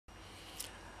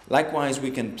Likewise,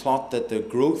 we can plot that the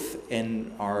growth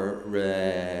in our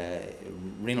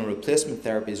renal replacement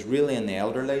therapy is really in the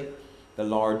elderly. The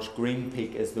large green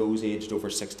peak is those aged over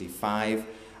 65.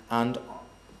 And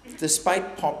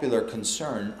despite popular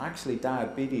concern, actually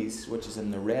diabetes, which is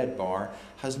in the red bar,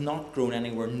 has not grown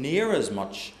anywhere near as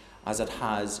much as it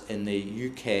has in the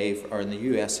UK or in the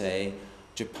USA,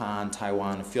 Japan,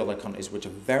 Taiwan, and a few other countries which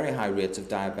have very high rates of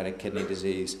diabetic kidney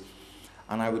disease.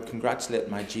 And I would congratulate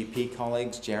my GP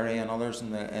colleagues, Jerry and others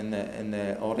in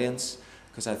the audience,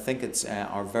 because I think it's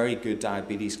our very good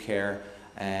diabetes care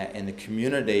in the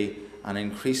community and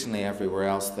increasingly everywhere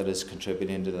else that is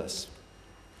contributing to this.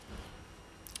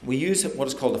 We use what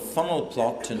is called a funnel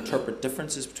plot to interpret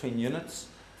differences between units,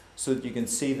 so that you can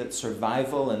see that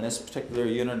survival in this particular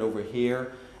unit over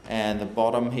here and the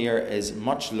bottom here is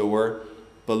much lower,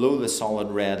 below the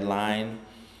solid red line.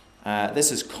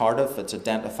 This is Cardiff, it's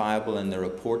identifiable in the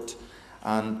report,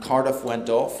 and Cardiff went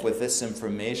off with this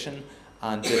information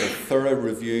and did a thorough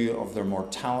review of their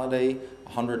mortality,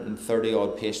 130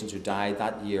 odd patients who died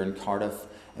that year in Cardiff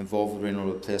involved with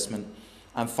renal replacement,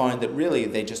 and found that really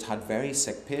they just had very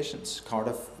sick patients.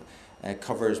 Cardiff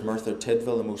covers Merthyr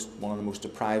Tydfil, one of the most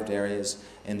deprived areas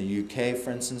in the UK, for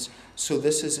instance. So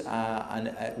this is,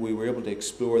 we were able to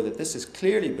explore that this is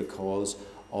clearly because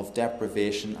of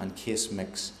deprivation and case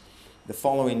mix. The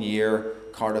following year,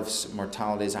 Cardiff's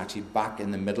mortality is actually back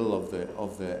in the middle of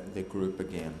the group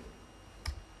again.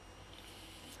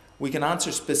 We can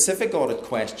answer specific audit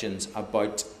questions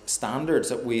about standards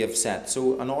that we have set.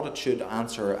 So an audit should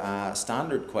answer a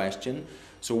standard question.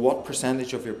 So what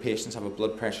percentage of your patients have a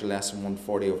blood pressure less than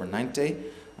 140/90?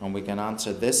 And we can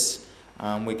answer this.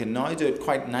 We can now do it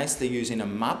quite nicely using a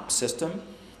map system.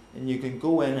 And you can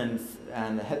go in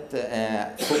and hit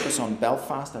the focus on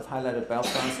Belfast. I've highlighted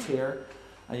Belfast here.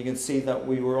 And you can see that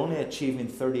we were only achieving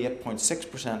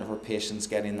 38.6% of our patients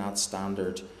getting that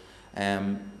standard.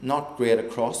 Not great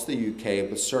across the UK,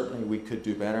 but certainly we could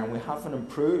do better. And we haven't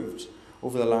improved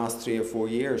over the last 3 or 4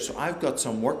 years. So I've got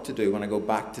some work to do when I go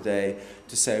back today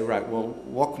to say, right, well,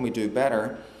 what can we do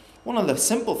better? One of the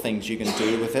simple things you can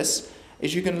do with this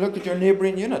is you can look at your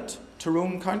neighbouring unit.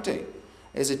 Tyrone County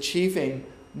is achieving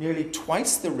nearly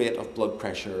twice the rate of blood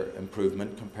pressure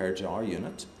improvement compared to our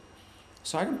unit.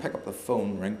 So I can pick up the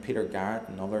phone, ring Peter Garrett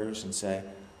and others and say,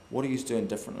 what are you doing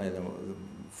differently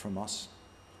from us?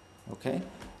 Okay,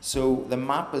 so the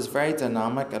map is very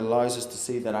dynamic. It allows us to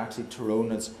see that actually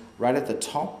Tyrone is right at the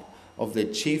top of the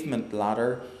achievement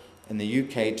ladder. In the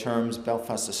UK terms,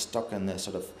 Belfast is stuck in the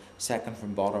sort of second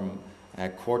from bottom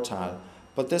quartile.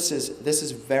 But this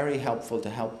is very helpful to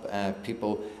help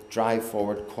people drive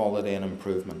forward quality and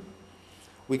improvement.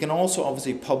 We can also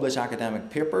obviously publish academic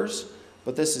papers,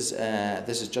 but this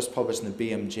is just published in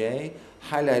the BMJ,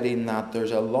 highlighting that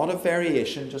there's a lot of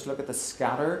variation. Just look at the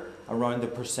scatter around the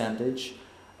percentage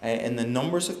in the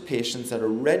numbers of patients that are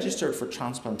registered for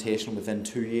transplantation within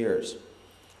 2 years.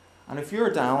 And if you're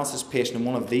a dialysis patient in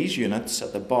one of these units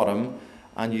at the bottom,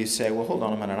 and you say, well, hold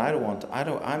on a minute,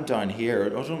 I'm down here,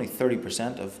 there's only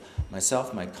 30% of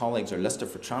myself, my colleagues are listed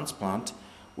for transplant.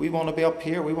 We want to be up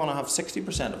here, we want to have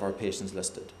 60% of our patients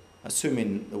listed,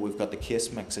 assuming that we've got the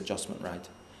case mix adjustment right.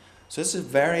 So this is a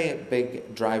very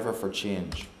big driver for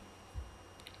change.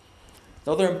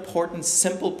 The other important,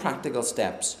 simple, practical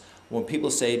steps, when people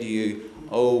say to you,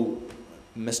 oh,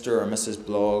 Mr. or Mrs.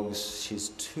 Bloggs, she's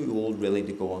too old really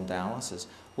to go on dialysis.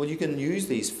 Well, you can use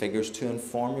these figures to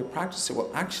inform your practice.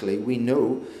 Well, actually, we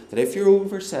know that if you're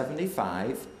over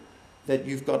 75, that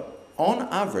you've got, on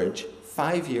average,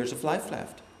 5 years of life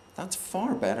left. That's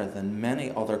far better than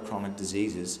many other chronic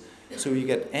diseases. So you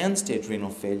get end-stage renal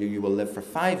failure, you will live for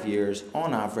 5 years,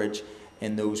 on average,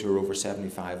 in those who are over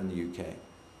 75 in the UK.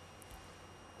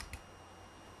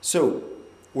 So,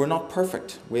 we're not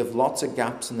perfect. We have lots of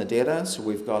gaps in the data, so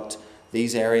we've got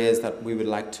these areas that we would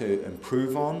like to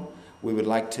improve on. We would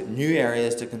like new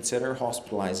areas to consider: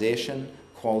 hospitalisation,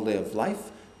 quality of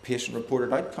life,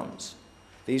 patient-reported outcomes.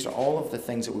 These are all of the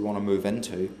things that we want to move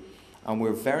into, and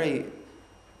we're very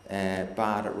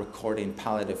bad at recording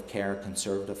palliative care,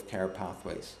 conservative care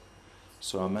pathways.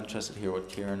 So I'm interested to hear what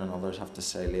Kieran and others have to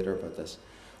say later about this.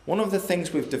 One of the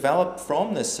things we've developed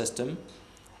from this system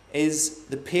is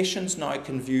the patients now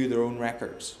can view their own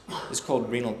records. It's called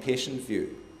Renal Patient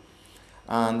View.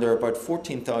 And there are about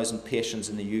 14,000 patients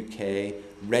in the UK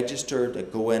registered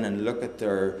that go in and look at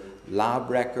their lab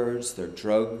records, their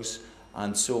drugs,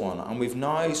 and so on. And we've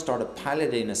now started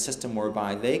piloting a system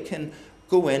whereby they can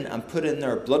go in and put in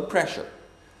their blood pressure.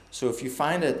 So if you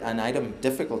find an item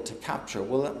difficult to capture,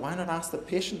 well, why not ask the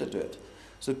patient to do it?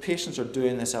 So patients are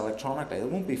doing this electronically. It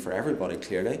won't be for everybody,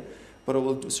 clearly, but it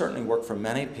will certainly work for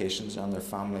many patients and their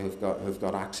family who've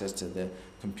got access to the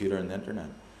computer and the internet.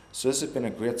 So this has been a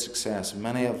great success.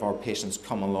 Many of our patients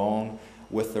come along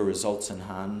with the results in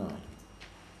hand now.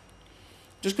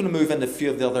 Just going to move into a few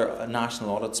of the other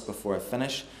national audits before I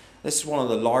finish. This is one of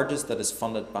the largest that is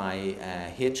funded by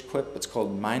HQIP. It's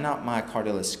called MINAP,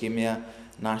 Myocardial Ischemia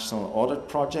National Audit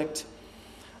Project.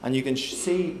 And you can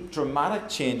see dramatic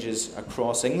changes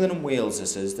across England and Wales.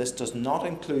 This does not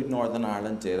include Northern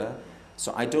Ireland data.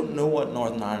 So I don't know what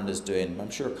Northern Ireland is doing. I'm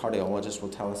sure cardiologists will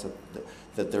tell us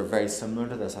that they're very similar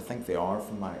to this. I think they are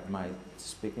from my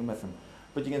speaking with them.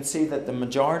 But you can see that the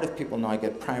majority of people now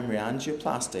get primary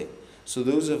angioplasty. So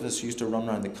those of us who used to run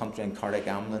around the country in cardiac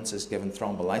ambulances giving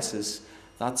thrombolysis,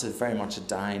 that's very much a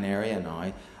dying area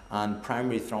now. And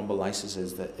primary thrombolysis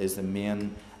is the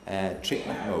main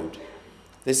treatment mode.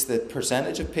 This is the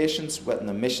percentage of patients with an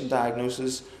admission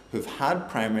diagnosis who've had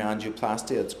primary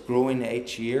angioplasty. It's growing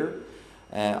each year,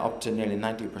 up to nearly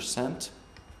 90%.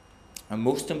 And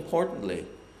most importantly,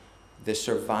 the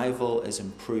survival is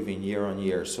improving year on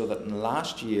year, so that in the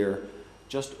last year,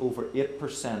 just over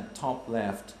 8%, top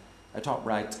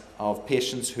right, of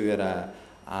patients who had a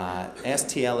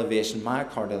ST elevation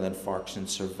myocardial infarction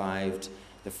survived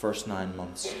the first 9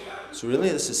 months. So really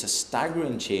this is a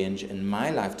staggering change in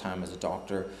my lifetime as a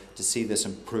doctor to see this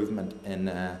improvement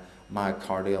in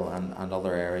myocardial and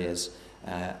other areas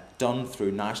done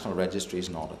through national registries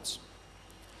and audits.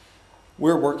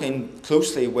 We're working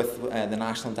closely with the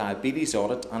National Diabetes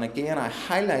Audit, and again I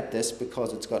highlight this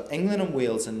because it's got England and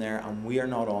Wales in there and we are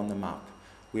not on the map.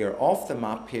 We are off the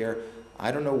map here.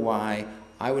 I don't know why.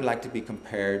 I would like to be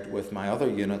compared with my other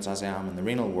units as I am in the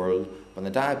renal world, but in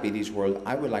the diabetes world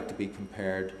I would like to be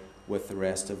compared with the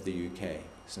rest of the UK,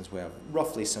 since we have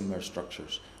roughly similar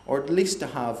structures, or at least to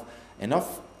have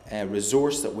enough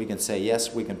resource that we can say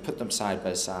yes, we can put them side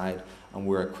by side and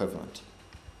we're equivalent.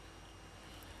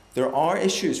 There are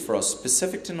issues for us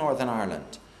specific to Northern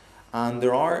Ireland, and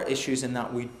there are issues in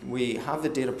that we have the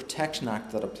Data Protection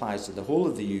Act that applies to the whole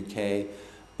of the UK,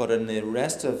 but in the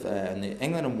rest of in the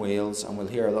England and Wales, and we'll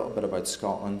hear a little bit about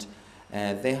Scotland,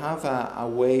 they have a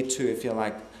way to, if you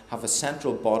like, have a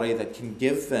central body that can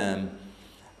give them,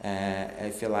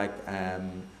 if you like,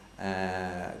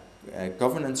 a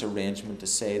governance arrangement to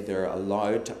say they're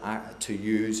allowed to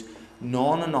use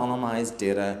non-anonymised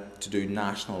data to do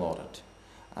national audit.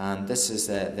 And this is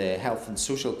the Health and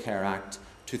Social Care Act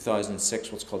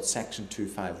 2006, what's called Section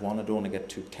 251. I don't want to get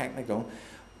too technical,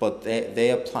 but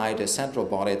they apply to a central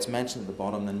body. It's mentioned at the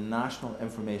bottom, the National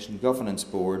Information Governance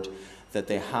Board, that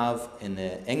they have in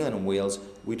England and Wales.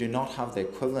 We do not have the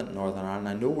equivalent in Northern Ireland.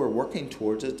 I know we're working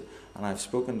towards it, and I've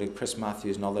spoken to Chris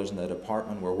Matthews and others in the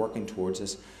department. We're working towards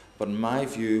this, but in my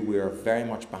view, we are very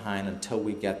much behind until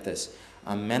we get this.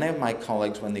 And many of my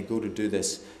colleagues, when they go to do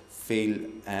this, feel,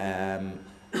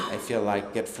 I feel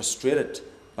like, get frustrated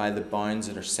by the bounds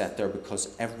that are set there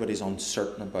because everybody's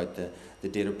uncertain about the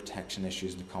data protection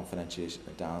issues and the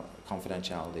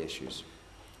confidentiality issues.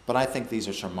 But I think these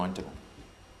are surmountable.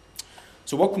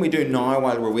 So what can we do now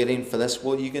while we're waiting for this?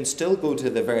 Well, you can still go to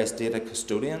the various data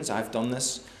custodians. I've done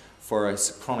this for a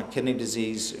chronic kidney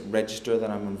disease register that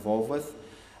I'm involved with.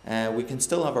 We can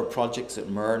still have our projects that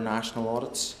mirror national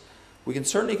audits. We can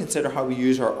certainly consider how we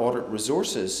use our audit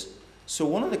resources. So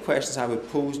one of the questions I would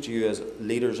pose to you as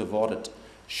leaders of audit: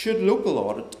 should local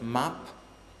audit map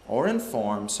or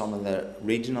inform some of the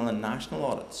regional and national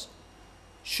audits?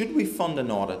 Should we fund an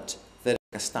audit that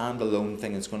is a standalone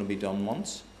thing that's going to be done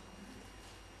once?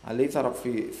 I leave that up for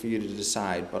you to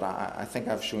decide, but I think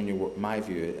I've shown you what my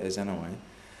view is anyway.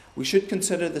 We should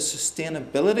consider the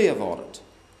sustainability of audit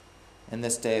in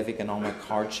this day of economic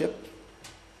hardship.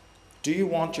 Do you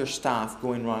want your staff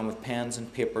going around with pens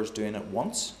and papers doing it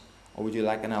once, or would you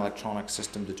like an electronic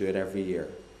system to do it every year?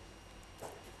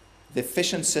 The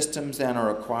efficient systems then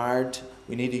are required.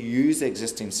 We need to use the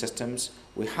existing systems.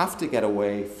 We have to get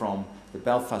away from the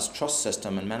Belfast Trust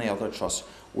system and many other trusts.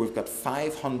 We've got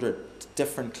 500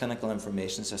 different clinical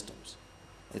information systems.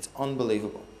 It's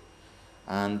unbelievable.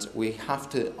 And we have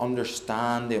to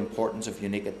understand the importance of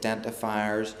unique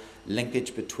identifiers,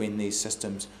 linkage between these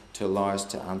systems to allow us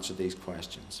to answer these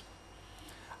questions.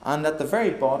 And at the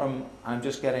very bottom, I'm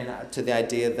just getting to the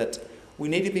idea that we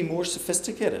need to be more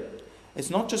sophisticated. It's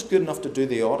not just good enough to do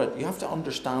the audit. You have to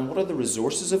understand what are the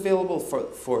resources available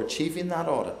for achieving that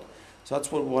audit. So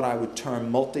that's what I would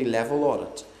term multi-level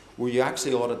audit, where you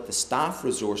actually audit the staff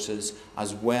resources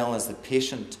as well as the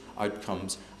patient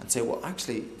outcomes and say, well,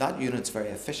 actually, that unit's very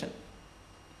efficient.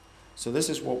 So this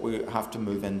is what we have to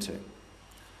move into.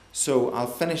 So I'll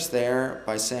finish there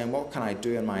by saying, what can I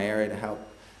do in my area to help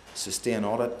sustain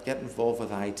audit, get involved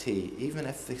with IT. Even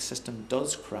if the system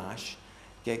does crash,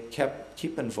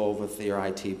 keep involved with your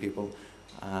IT people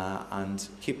and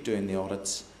keep doing the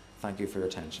audits. Thank you for your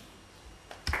attention.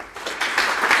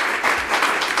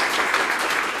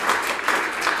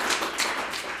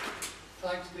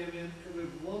 Thanks, Damien. Could we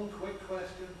have one quick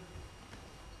question?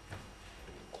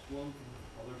 One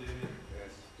from other Damien.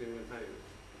 Yes, Damien,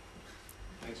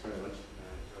 thanks very much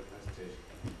for the presentation.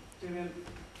 Damien,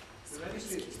 the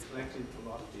registry is collecting a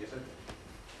lot of data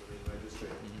within the registry,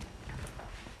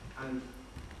 and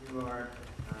you are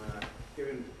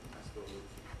giving, I suppose,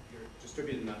 you're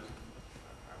distributing that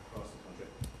across the country.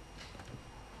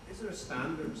 Is there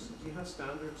standards? Do you have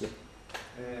standards?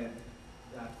 Yeah.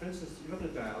 That, for instance, you're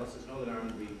looking at dialysis. Northern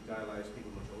Ireland, we dialyse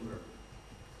people much older.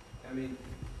 I mean,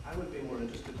 I would be more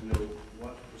interested to know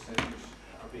what percentage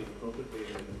are being appropriately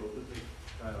and inappropriately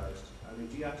dialysed. I mean,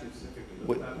 do you actually specifically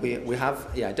look at that? We have,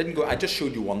 yeah, I just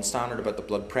showed you one standard about the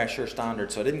blood pressure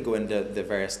standard, so I didn't go into the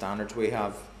various standards. We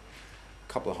have a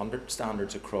couple of hundred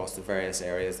standards across the various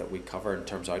areas that we cover in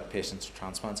terms of outpatients,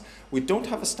 transplants. We don't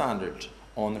have a standard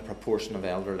on the proportion of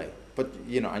elderly. But,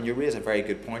 you know, and you raise a very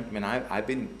good point. I mean, I've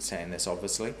been saying this,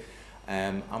 obviously,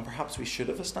 and perhaps we should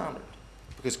have a standard.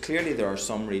 Because clearly there are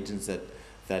some regions that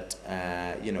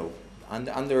you know,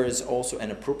 and there is also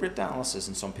inappropriate dialysis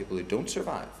in some people who don't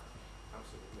survive.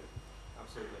 Absolutely.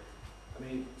 Absolutely. I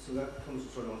mean, so that comes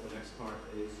sort of on to the next part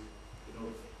is, you know,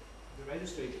 the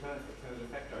registry can it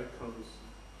affect outcomes,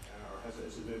 or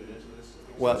is it moving into this?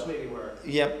 Well,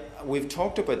 yeah, we've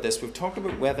talked about this. We've talked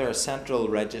about whether a central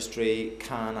registry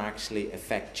can actually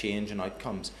affect change in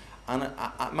outcomes. And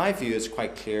my view is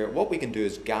quite clear. What we can do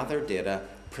is gather data,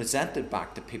 present it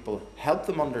back to people, help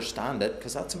them understand it,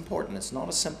 because that's important. It's not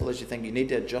as simple as you think. You need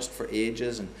to adjust for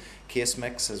ages and case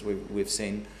mix, as we've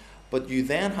seen. But you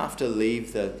then have to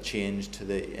leave the change to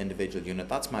the individual unit.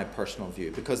 That's my personal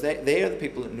view, because they are the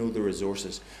people that know the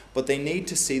resources. But they need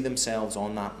to see themselves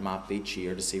on that map each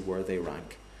year to see where they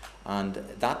rank. And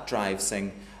that drives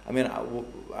thing. I mean,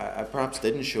 I perhaps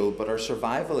didn't show, but our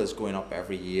survival is going up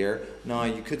every year. Now,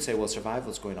 you could say, well,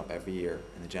 survival is going up every year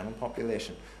in the general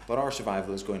population, but our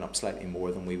survival is going up slightly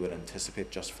more than we would anticipate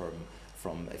just from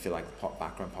if you like, the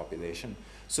background population.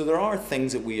 So there are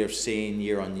things that we are seeing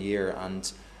year on year, and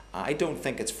I don't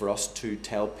think it's for us to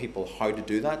tell people how to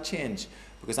do that change,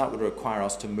 because that would require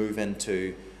us to move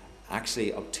into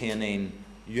actually obtaining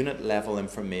unit level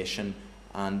information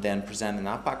and then presenting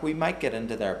that back. We might get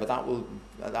into there, but that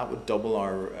would double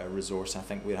our resource. I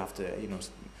think we'd have to, you know,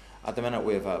 at the minute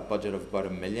we have a budget of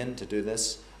about $1 million to do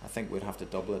this. I think we'd have to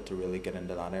double it to really get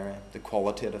into that area. The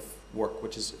qualitative work,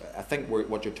 which is, I think,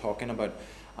 what you're talking about,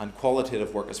 and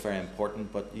qualitative work is very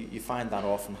important, but you find that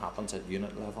often happens at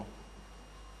unit level.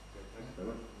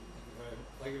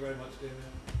 Thank you very much, Damien.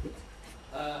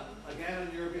 Again,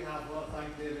 on your behalf, I want to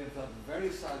thank Damien for that very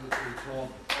salutary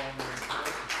talk on